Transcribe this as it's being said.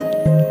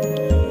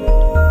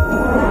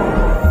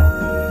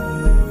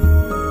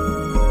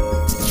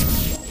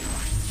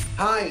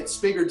Hi, it's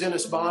Speaker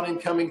Dennis Bonin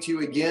coming to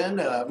you again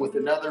with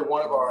another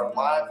one of our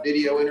live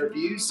video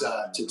interviews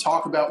to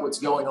talk about what's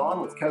going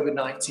on with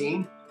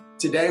COVID-19.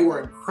 Today, we're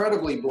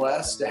incredibly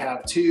blessed to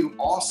have two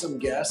awesome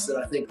guests that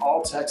I think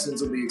all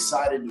Texans will be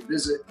excited to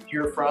visit,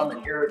 hear from,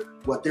 and hear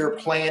what they're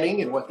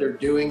planning and what they're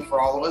doing for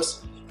all of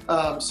us.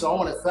 So I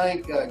want to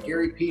thank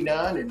Gary P.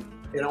 Nunn and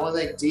I want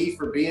to thank Dee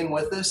for being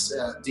with us,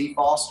 Dee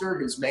Foster,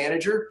 his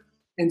manager.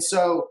 And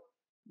so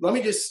let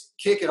me just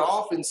kick it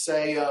off and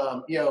say,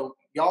 y'all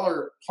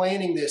are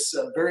planning this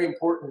very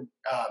important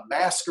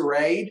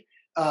masquerade.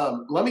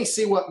 Let me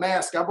see what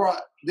mask I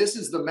brought. This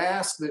is the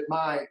mask that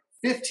my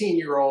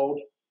 15-year-old,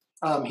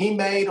 he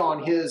made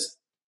on his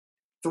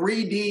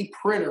 3D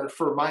printer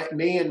for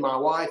me and my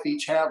wife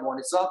each have one.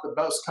 It's not the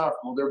most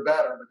comfortable, they're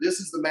better, but this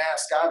is the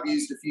mask I've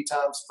used a few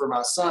times for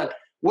my son.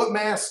 What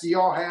mask do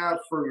y'all have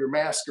for your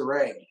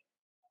masquerade?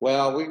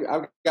 Well,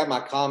 I've got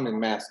my common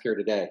mask here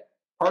today.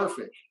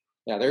 Perfect.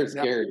 Yeah, there's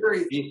now,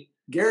 Gary.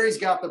 Gary's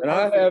got the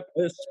perfect. And I have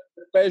this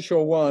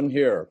special one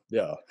here.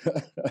 Yeah.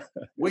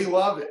 We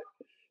love it.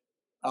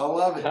 I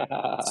love it.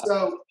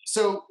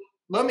 So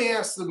let me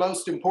ask the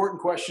most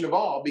important question of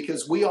all,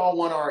 because we all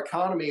want our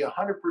economy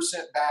 100%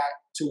 back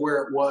to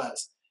where it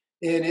was.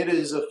 And it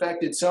has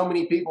affected so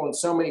many people in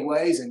so many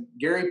ways. And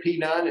Gary P.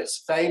 Nunn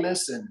is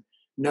famous and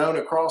known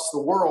across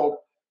the world.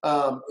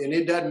 And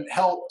it doesn't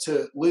help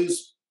to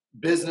lose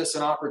business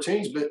and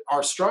opportunities, but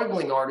our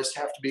struggling artists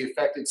have to be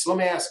affected. So let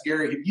me ask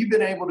Gary, have you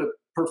been able to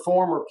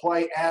perform or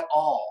play at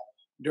all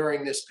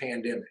during this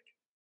pandemic?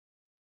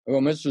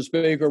 Well, Mr.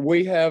 Speaker,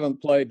 we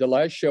haven't played. The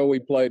last show we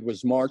played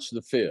was March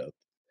the 5th.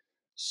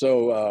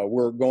 So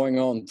we're going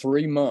on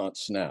 3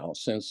 months now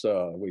since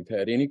we've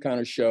had any kind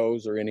of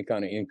shows or any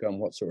kind of income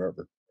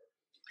whatsoever.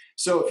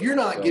 So if you're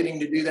not getting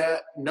to do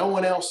that, no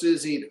one else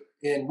is either.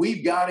 And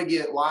we've got to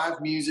get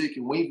live music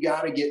and we've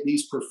got to get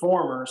these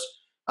performers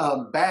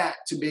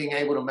back to being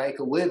able to make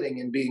a living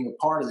and being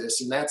a part of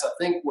this. And that's, I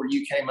think, where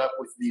you came up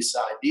with this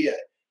idea.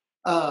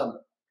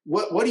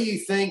 What do you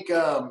think,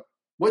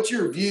 what's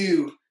your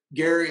view,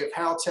 Gary, of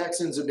how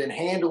Texans have been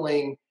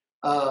handling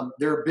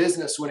their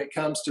business when it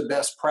comes to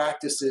best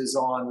practices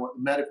on what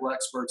medical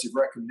experts have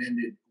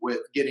recommended with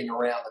getting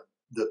around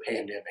the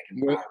pandemic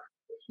and virus?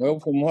 Well,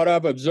 from what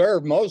I've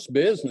observed, most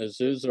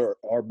businesses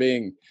are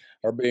being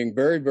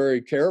very,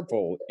 very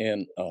careful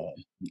in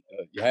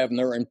having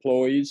their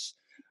employees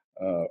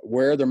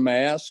wear their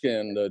mask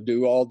and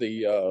do all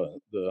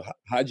the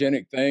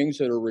hygienic things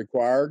that are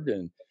required,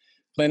 and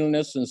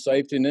cleanliness and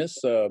safetyness.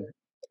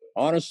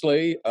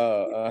 Honestly,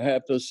 I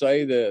have to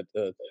say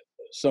that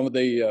some of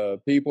the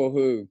people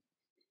who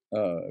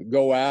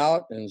go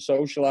out and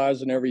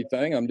socialize and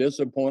everything, I'm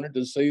disappointed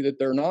to see that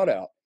they're not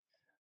out.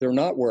 They're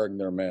not wearing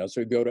their masks.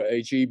 We go to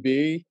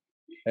HEB,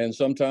 and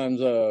sometimes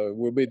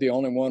we'll be the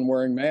only one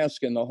wearing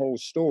masks in the whole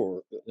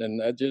store. And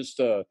that just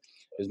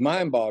is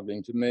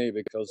mind-boggling to me,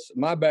 because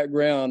my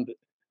background,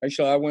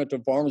 actually, I went to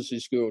pharmacy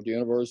school at the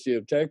University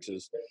of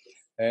Texas,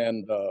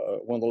 and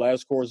one of the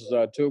last courses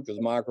I took was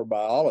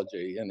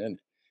microbiology, and then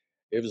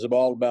it was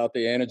all about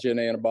the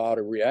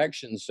antigen-antibody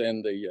reactions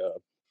and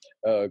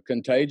the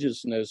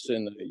contagiousness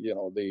and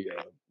the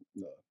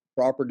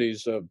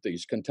properties of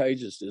these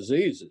contagious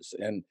diseases.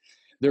 And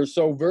they're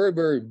so very,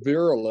 very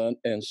virulent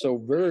and so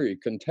very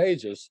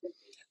contagious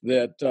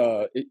that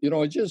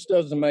it just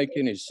doesn't make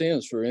any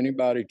sense for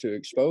anybody to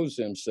expose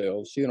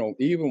themselves.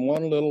 Even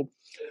one little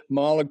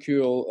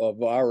molecule of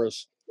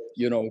virus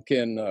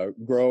can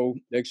grow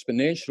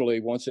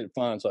exponentially once it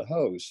finds a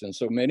host. And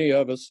so many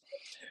of us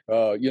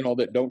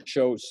that don't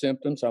show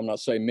symptoms, I'm not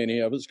saying many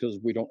of us because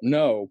we don't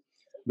know,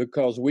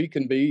 because we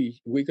can be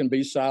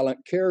silent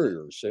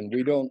carriers, and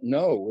we don't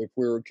know if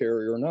we're a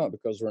carrier or not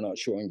because we're not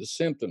showing the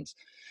symptoms.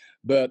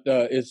 But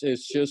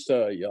it's just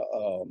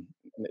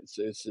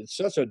it's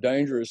such a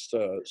dangerous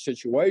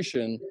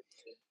situation,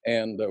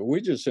 and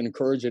we're just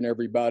encouraging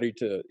everybody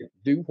to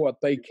do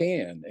what they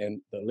can,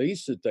 and the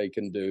least that they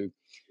can do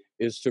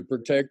is to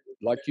protect,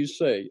 like you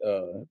say,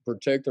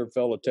 protect their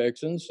fellow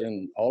Texans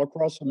and all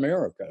across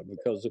America,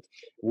 because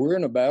we're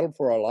in a battle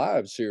for our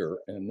lives here,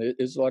 and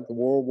it's like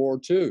World War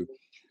II.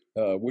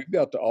 We've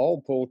got to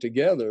all pull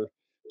together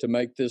to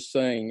make this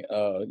thing,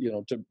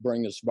 to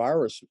bring this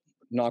virus,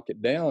 knock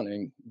it down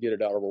and get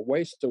it out of our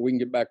way so we can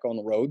get back on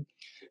the road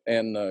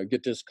and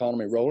get this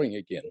economy rolling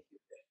again.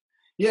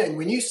 Yeah, and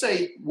when you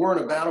say we're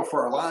in a battle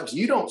for our lives,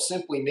 you don't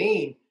simply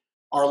mean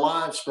our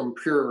lives from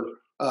pure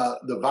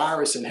the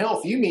virus and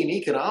health. You mean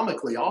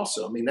economically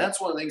also. I mean, that's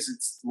one of the things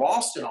that's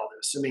lost in all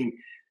this. I mean,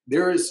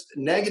 there is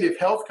negative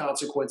health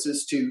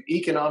consequences to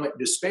economic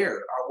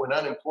despair. When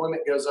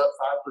unemployment goes up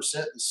 5%,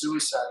 the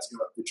suicides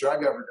go up, the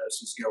drug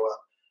overdoses go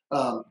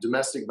up,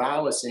 domestic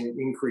violence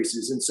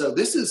increases. And so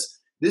this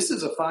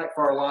is a fight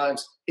for our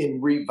lives in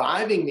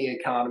reviving the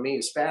economy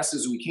as fast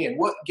as we can.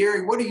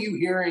 Gary, what are you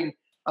hearing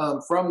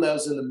from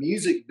those in the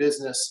music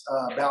business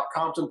about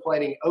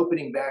contemplating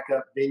opening back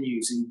up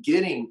venues and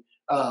getting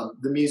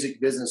the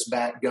music business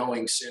back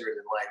going sooner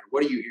than later?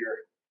 What are you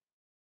hearing?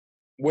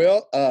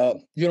 Well,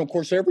 of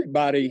course,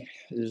 everybody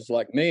is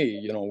like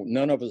me.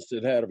 None of us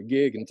had a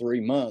gig in 3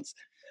 months,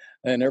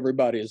 and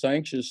everybody is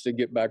anxious to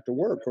get back to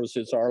work. Of course,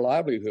 it's our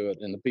livelihood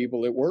and the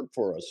people that work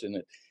for us,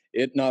 and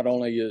it not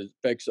only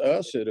affects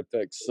us, it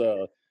affects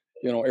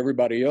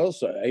everybody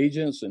else,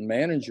 agents and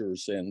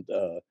managers and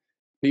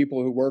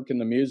people who work in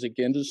the music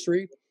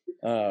industry,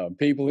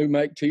 people who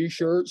make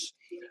T-shirts,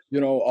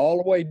 all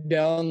the way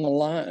down the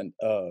line.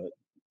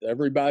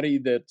 Everybody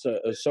that's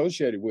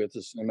associated with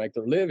us and make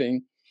their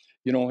living,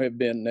 have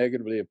been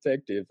negatively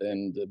affected,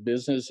 and the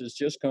business has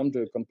just come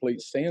to a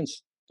complete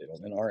standstill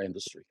in our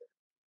industry.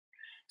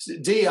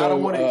 D, I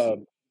don't want to.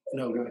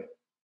 No, go ahead.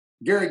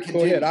 Gary, continue.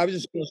 Go ahead. I was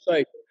just going to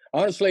say,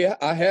 honestly,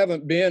 I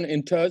haven't been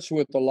in touch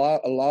with a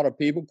lot of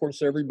people. Of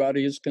course,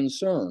 everybody is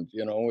concerned.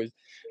 With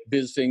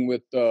visiting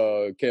with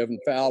Kevin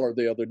Fowler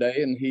the other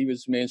day, and he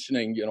was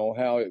mentioning,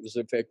 how it was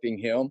affecting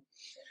him,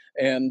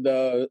 and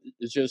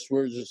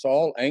we're just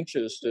all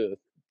anxious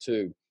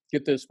to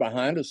get this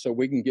behind us so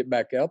we can get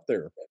back out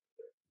there.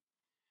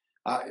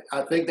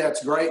 I think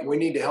that's great. We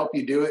need to help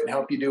you do it and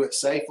help you do it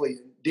safely.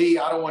 Dee,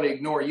 I don't want to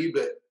ignore you,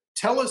 but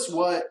tell us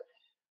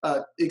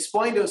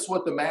explain to us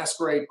what the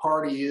masquerade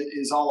party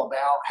is all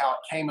about, how it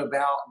came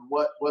about, and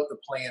what the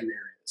plan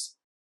there is.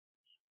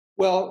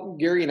 Well,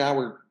 Gary and I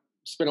were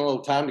spending a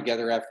little time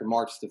together after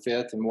March the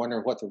 5th and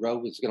wondering what the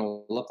road was going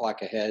to look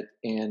like ahead.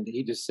 And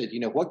he just said,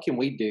 what can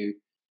we do?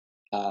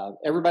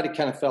 Everybody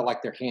kind of felt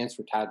like their hands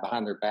were tied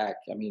behind their back.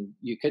 I mean,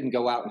 you couldn't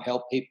go out and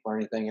help people or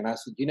anything. And I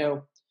said,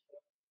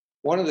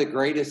 one of the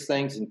greatest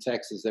things in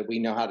Texas that we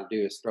know how to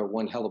do is throw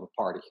one hell of a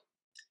party.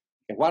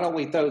 And why don't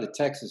we throw the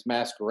Texas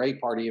Masquerade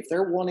Party? If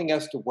they're wanting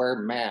us to wear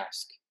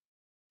masks,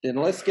 then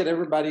let's get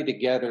everybody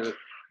together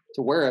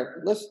to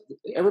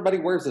everybody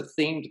wears a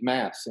themed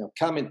mask.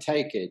 Come and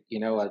take it.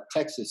 A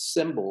Texas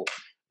symbol,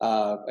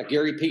 a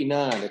Gary P.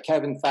 Nunn, a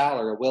Kevin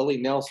Fowler, a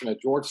Willie Nelson, a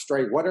George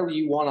Strait, whatever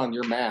you want on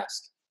your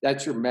mask.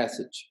 That's your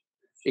message.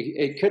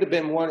 It could have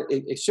been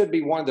it should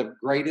be one of the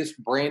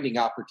greatest branding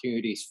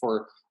opportunities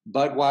for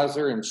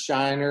Budweiser and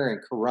Shiner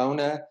and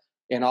Corona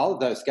and all of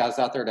those guys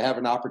out there to have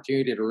an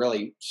opportunity to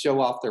really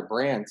show off their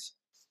brands.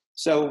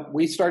 So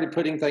we started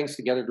putting things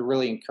together to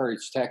really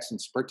encourage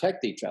Texans to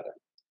protect each other.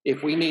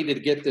 If we needed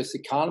to get this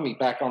economy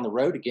back on the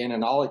road again,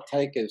 and all it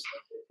takes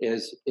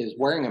is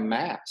wearing a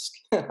mask,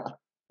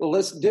 well,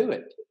 let's do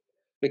it,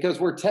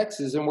 because we're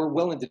Texas and we're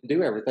willing to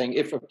do everything.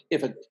 If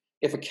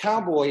a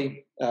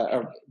cowboy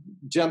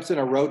jumps in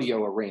a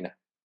rodeo arena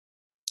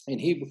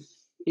and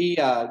he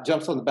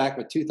jumps on the back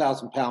of a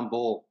 2,000-pound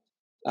bull,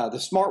 the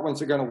smart ones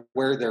are going to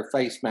wear their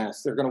face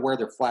masks. They're going to wear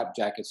their flap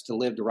jackets to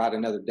live to ride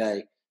another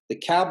day. The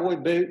cowboy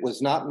boot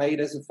was not made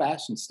as a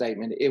fashion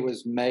statement. It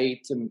was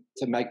made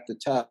to make the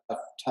tough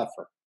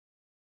tougher.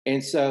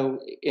 And so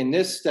in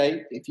this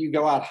state, if you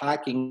go out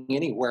hiking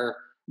anywhere,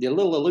 the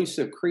little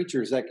elusive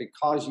creatures that could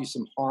cause you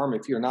some harm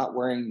if you're not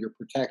wearing your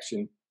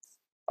protection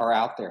are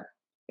out there.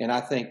 And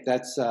I think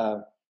that's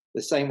the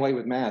same way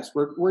with masks.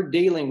 We're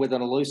dealing with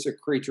an elusive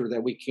creature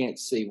that we can't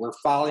see. We're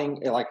fighting,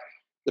 like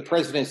the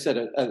president said,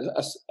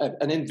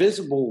 an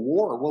invisible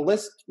war. Well,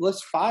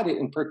 let's fight it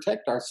and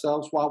protect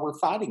ourselves while we're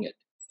fighting it.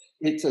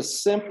 It's a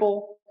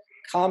simple,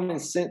 common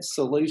sense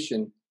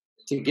solution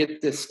to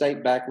get this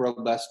state back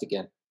robust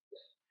again.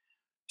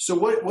 So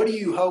what do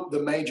you hope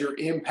the major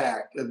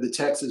impact of the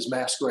Texas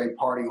Masquerade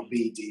Party will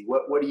be, Dee?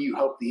 What do you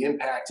hope the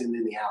impact and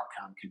then the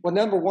outcome could be? Well,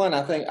 number one,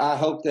 I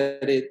hope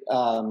that it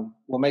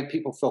will make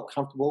people feel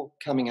comfortable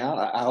coming out.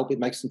 I hope it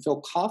makes them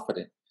feel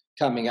confident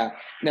coming out.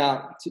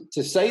 Now,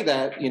 to say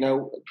that,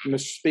 Mr.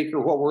 Speaker,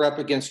 what we're up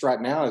against right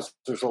now is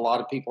there's a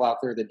lot of people out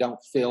there that don't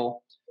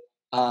feel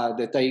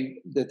that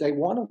they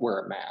want to wear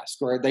a mask,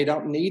 or they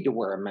don't need to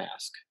wear a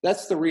mask.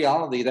 That's the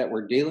reality that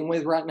we're dealing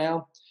with right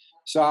now.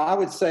 So I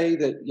would say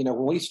that,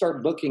 when we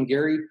start booking,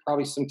 Gary,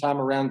 probably sometime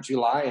around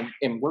July,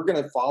 and we're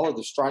going to follow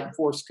the Strike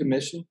Force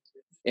Commission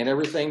and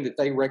everything that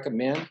they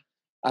recommend.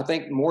 I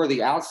think more of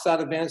the outside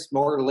events,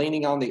 more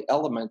leaning on the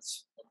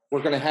elements,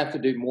 we're going to have to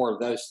do more of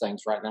those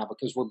things right now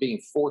because we're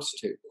being forced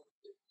to.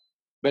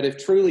 But if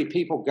truly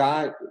people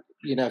got,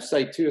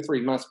 say 2 or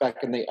 3 months back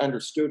and they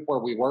understood where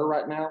we were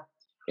right now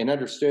and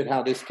understood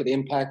how this could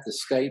impact the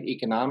state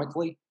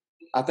economically,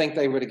 I think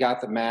they would have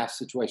got the mask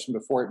situation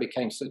before it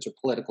became such a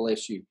political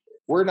issue.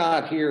 We're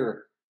not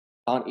here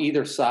on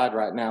either side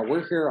right now.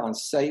 We're here on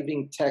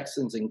saving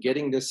Texans and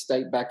getting this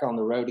state back on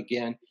the road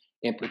again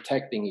and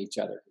protecting each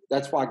other.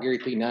 That's why Gary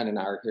P. Nunn and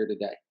I are here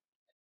today.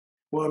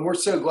 Well, and we're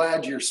so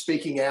glad you're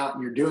speaking out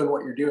and you're doing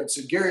what you're doing.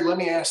 So, Gary, let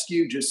me ask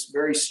you just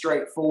very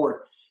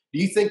straightforward. Do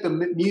you think the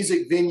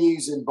music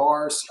venues and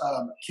bars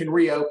can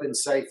reopen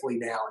safely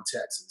now in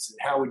Texas? And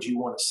how would you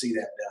want to see that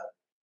done?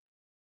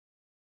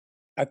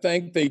 I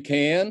think they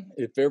can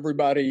if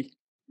everybody,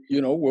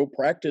 will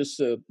practice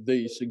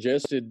the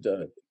suggested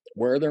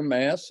wear their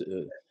masks,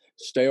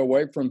 stay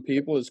away from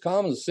people. It's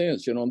common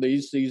sense.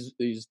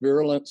 These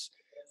virulents,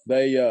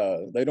 they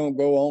don't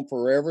go on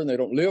forever and they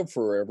don't live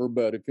forever.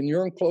 But if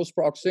you're in close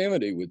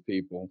proximity with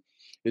people,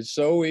 it's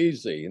so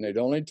easy, and it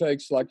only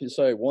takes, like you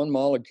say, one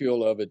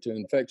molecule of it to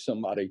infect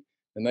somebody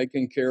and they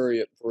can carry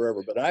it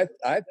forever. But I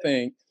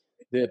think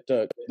that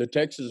the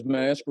Texas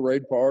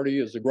Masquerade Party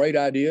is a great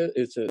idea.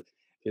 It's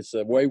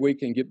a way we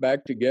can get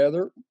back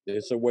together.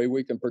 It's a way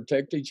we can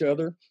protect each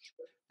other,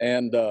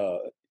 and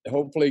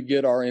hopefully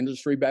get our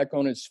industry back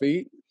on its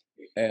feet,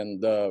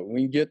 and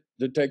we can get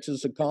the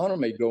Texas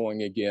economy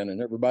going again,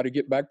 and everybody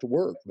get back to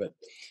work. But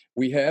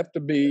we have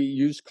to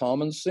use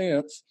common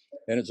sense,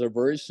 and it's a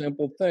very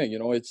simple thing.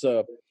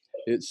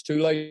 It's too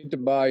late to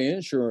buy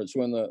insurance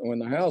when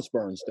the house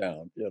burns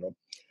down.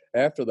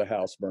 After the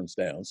house burns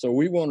down. So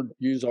we want to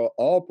use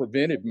all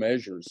preventive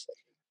measures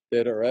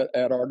that are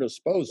at our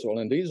disposal,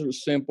 and these are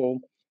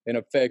simple and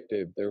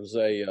effective. There's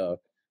a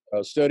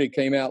study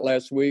came out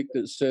last week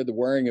that said the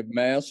wearing of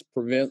masks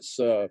prevents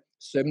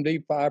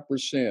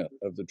 75%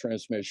 of the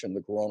transmission of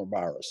the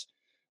coronavirus.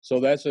 So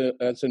that's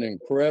an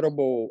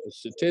incredible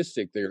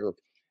statistic there,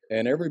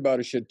 and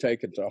everybody should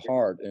take it to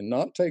heart and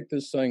not take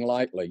this thing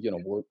lightly.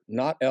 We're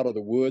not out of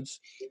the woods,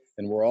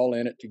 and we're all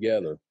in it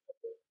together.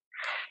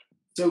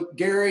 So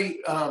Gary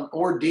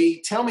or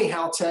Dee, tell me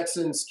how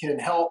Texans can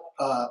help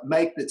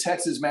make the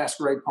Texas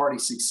Masquerade Party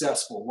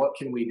successful. What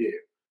can we do?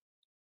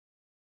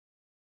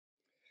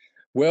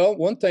 Well,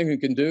 one thing you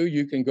can do,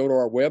 you can go to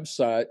our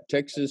website,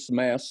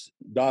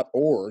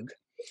 texasmass.org,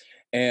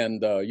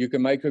 and you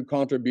can make a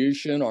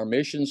contribution. Our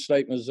mission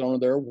statement is on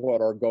there, what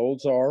our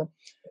goals are.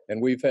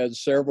 And we've had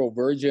several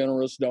very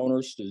generous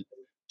donors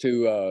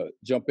to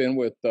jump in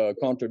with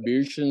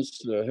contributions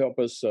to help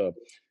us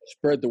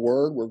spread the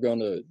word. We're going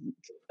to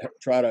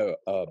try to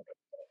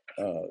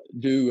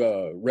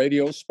do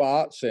radio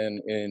spots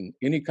and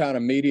any kind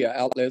of media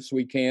outlets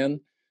we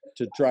can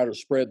to try to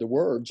spread the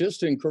word, just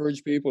to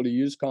encourage people to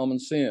use common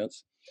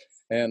sense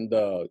and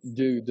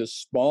do this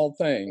small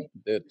thing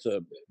that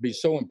be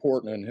so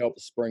important and help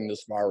us bring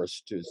this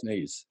virus to its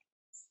knees.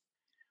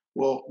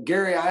 Well,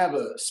 Gary, I have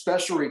a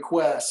special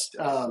request.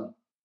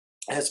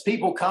 As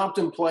people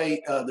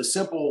contemplate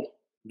the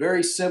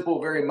very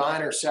simple, very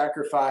minor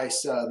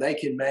sacrifice they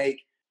can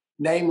make,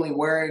 namely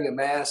wearing a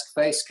mask,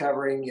 face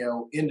covering,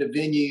 into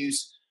venues,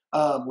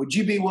 would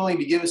you be willing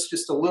to give us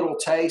just a little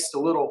taste, a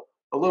little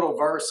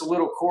verse, a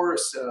little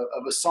chorus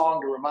of a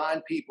song to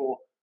remind people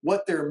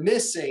what they're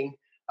missing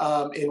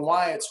and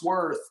why it's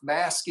worth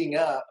masking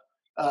up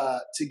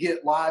to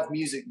get live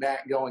music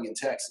back going in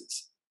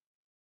Texas?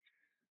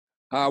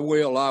 I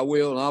will,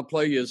 and I'll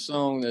play you a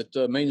song that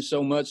means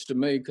so much to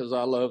me because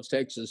I love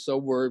Texas so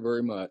very,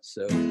 very much.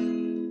 So,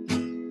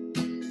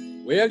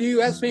 well,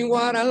 you asked me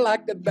what I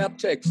liked about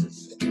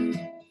Texas.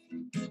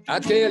 I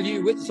tell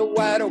you, it's a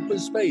wide open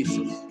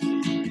spaces.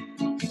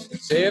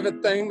 It's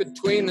everything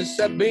between the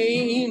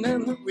Sabine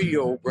and the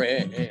Rio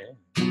Grande.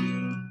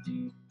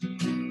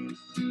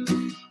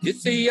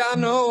 It's the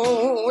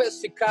Llano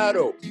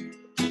Estacado.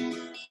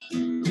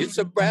 It's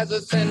the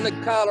Brazos and the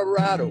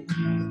Colorado.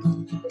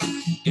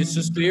 It's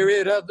the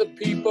spirit of the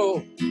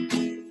people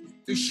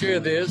who share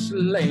this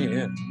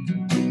land.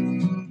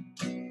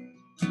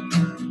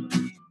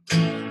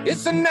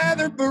 It's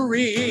another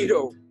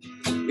burrito.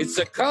 It's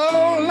a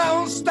cold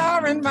Lone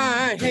Star in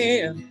my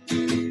hand.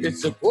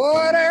 It's a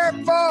quarter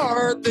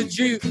for the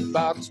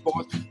jukebox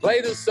boys.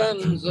 Play the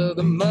sons of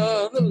the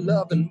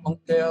mother-loving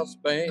Motel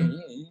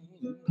Spain.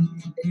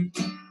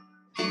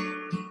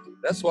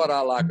 That's what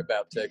I like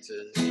about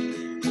Texas.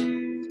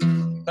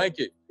 Thank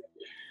you.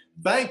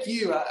 Thank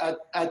you.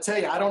 I tell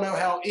you, I don't know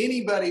how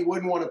anybody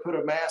wouldn't want to put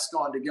a mask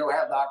on to go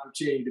have the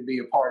opportunity to be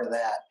a part of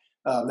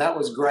that. That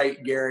was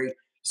great, Gary.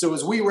 So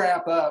as we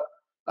wrap up,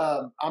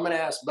 I'm going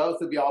to ask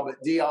both of y'all, but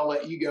Dee, I'll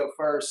let you go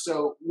first.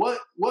 So what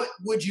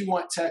would you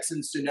want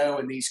Texans to know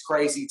in these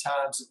crazy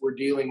times that we're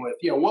dealing with?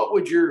 What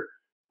would your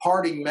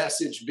parting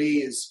message be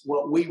is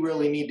what we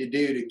really need to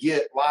do to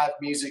get live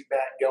music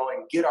back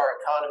going, get our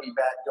economy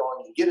back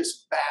going, and get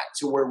us back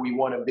to where we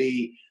want to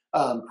be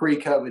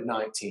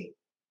pre-COVID-19?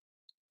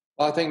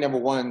 Well, I think number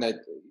one, that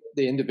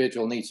the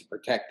individual needs to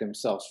protect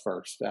themselves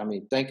first. I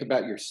mean, think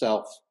about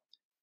yourself.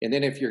 And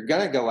then if you're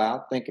going to go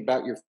out, think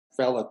about your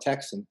fellow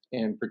Texan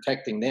and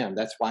protecting them.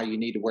 That's why you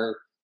need to wear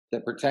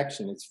the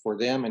protection. It's for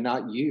them and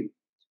not you.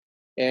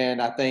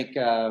 And I think,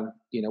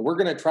 we're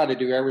going to try to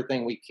do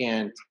everything we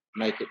can to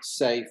make it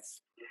safe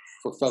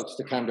for folks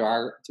to come to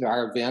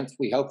our events.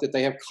 We hope that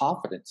they have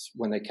confidence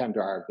when they come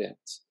to our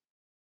events.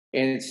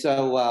 And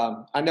so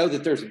I know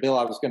that there's a bill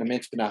I was going to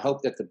mention. I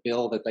hope that the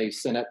bill that they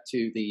sent up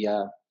to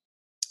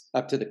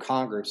the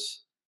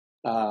Congress,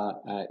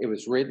 it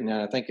was written,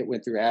 and I think it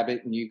went through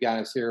Abbott, and you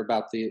guys hear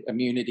about the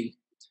immunity,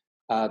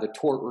 the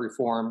tort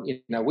reform.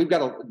 We've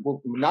got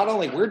not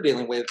only we're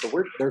dealing with, but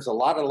there's a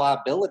lot of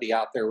liability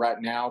out there right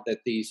now that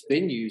these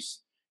venues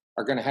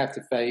are going to have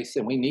to face,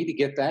 and we need to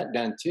get that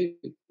done too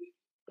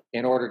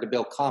in order to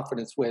build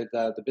confidence with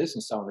the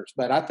business owners.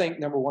 But I think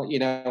number one,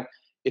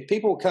 if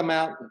people come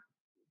out,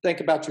 think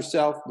about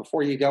yourself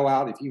before you go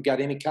out. If you've got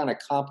any kind of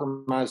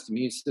compromised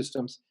immune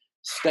systems,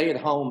 stay at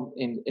home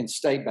and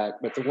stay back.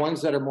 But the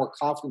ones that are more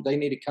confident, they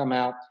need to come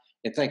out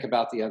and think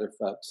about the other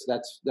folks.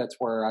 That's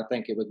where I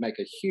think it would make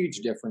a huge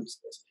difference.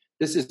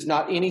 This is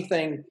not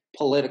anything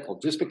political.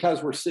 Just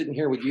because we're sitting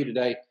here with you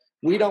today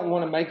We don't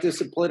want to make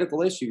this a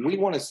political issue. We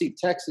want to see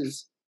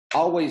Texas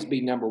always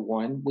be number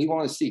one. We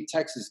want to see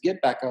Texas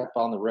get back up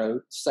on the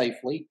road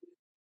safely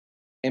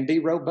and be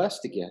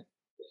robust again.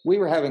 We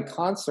were having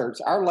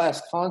concerts. Our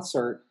last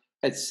concert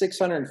had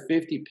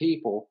 650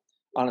 people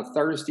on a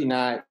Thursday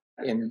night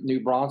in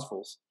New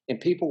Braunfels, and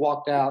people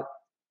walked out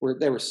where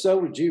they were so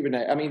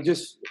rejuvenated. I mean,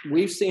 just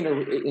we've seen a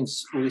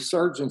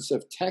resurgence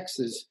of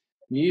Texas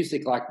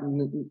music like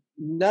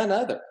none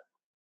other.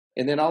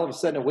 And then all of a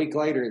sudden, a week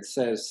later, it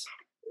says,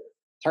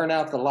 "Turn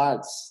out the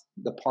lights.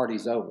 The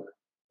party's over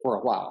for a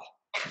while."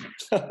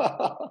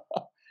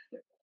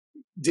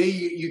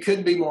 D, you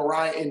couldn't be more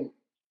right. And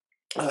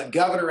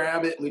Governor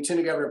Abbott,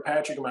 Lieutenant Governor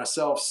Patrick, and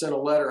myself sent a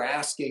letter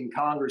asking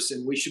Congress,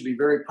 and we should be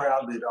very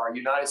proud that our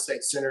United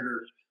States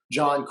Senator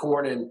John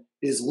Cornyn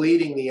is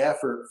leading the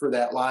effort for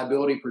that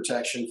liability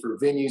protection for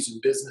venues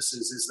and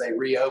businesses as they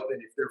reopen.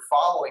 If they're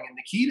following, and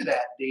the key to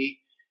that, D,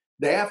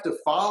 they have to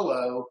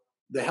follow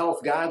the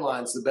health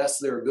guidelines the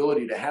best of their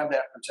ability to have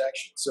that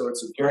protection. So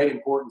it's of great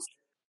importance.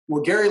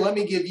 Well, Gary, let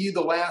me give you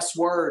the last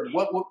word.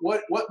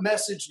 What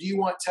message do you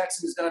want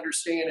Texans to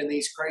understand in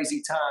these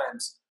crazy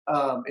times?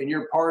 And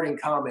your parting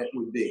comment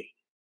would be?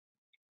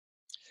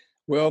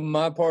 Well,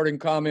 my parting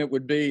comment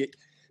would be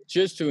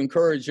just to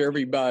encourage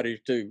everybody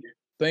to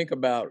think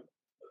about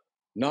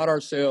not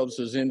ourselves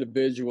as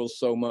individuals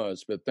so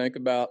much, but think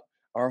about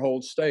our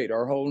whole state,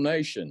 our whole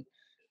nation.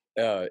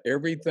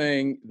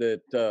 Everything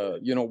that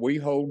we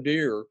hold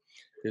dear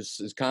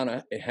is kind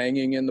of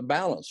hanging in the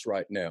balance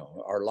right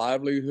now. Our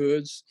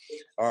livelihoods,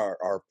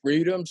 our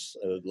freedoms,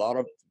 a lot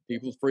of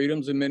people's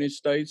freedoms in many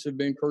states have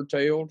been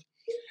curtailed.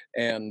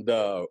 And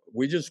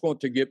we just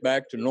want to get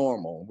back to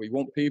normal. We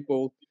want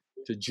people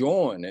to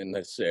join in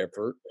this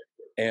effort.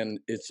 And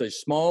it's a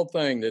small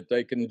thing that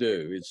they can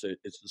do. It's a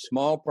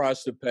small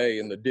price to pay,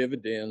 and the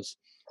dividends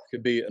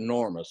could be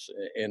enormous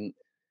in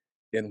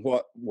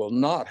what will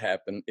not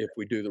happen if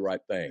we do the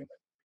right thing.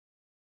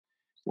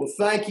 Well,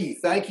 thank you.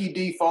 Thank you,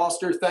 Dee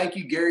Foster. Thank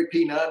you, Gary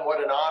P. Nunn.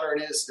 What an honor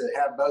it is to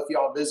have both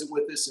y'all visit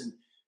with us. And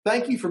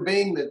thank you for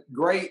being the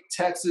great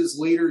Texas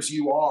leaders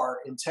you are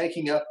in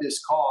taking up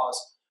this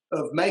cause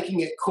of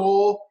making it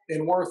cool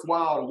and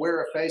worthwhile to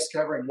wear a face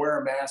covering, wear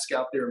a mask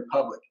out there in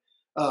public.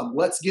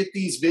 Let's get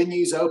these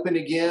venues open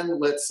again.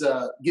 Let's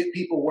get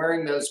people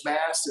wearing those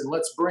masks, and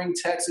let's bring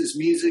Texas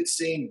music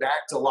scene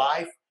back to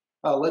life.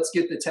 Let's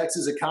get the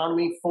Texas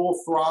economy full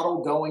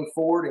throttle going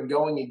forward and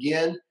going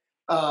again.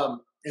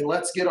 And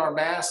let's get our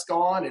mask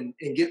on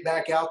and get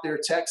back out there,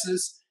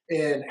 Texas,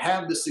 and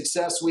have the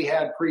success we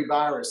had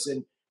pre-virus.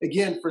 And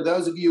again, for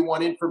those of you who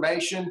want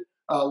information,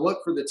 look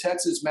for the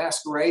Texas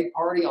Masquerade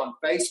Party on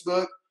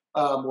Facebook.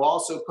 We'll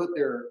also put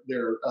their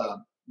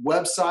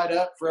website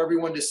up for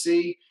everyone to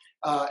see.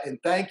 And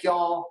thank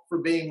y'all for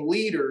being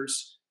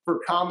leaders for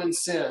common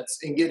sense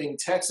and getting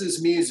Texas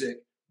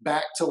music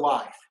back to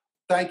life.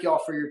 Thank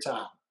y'all for your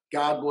time.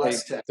 God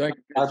bless Texas. Thank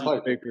you. Our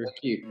pleasure. Thank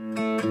you.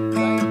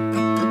 Thank you.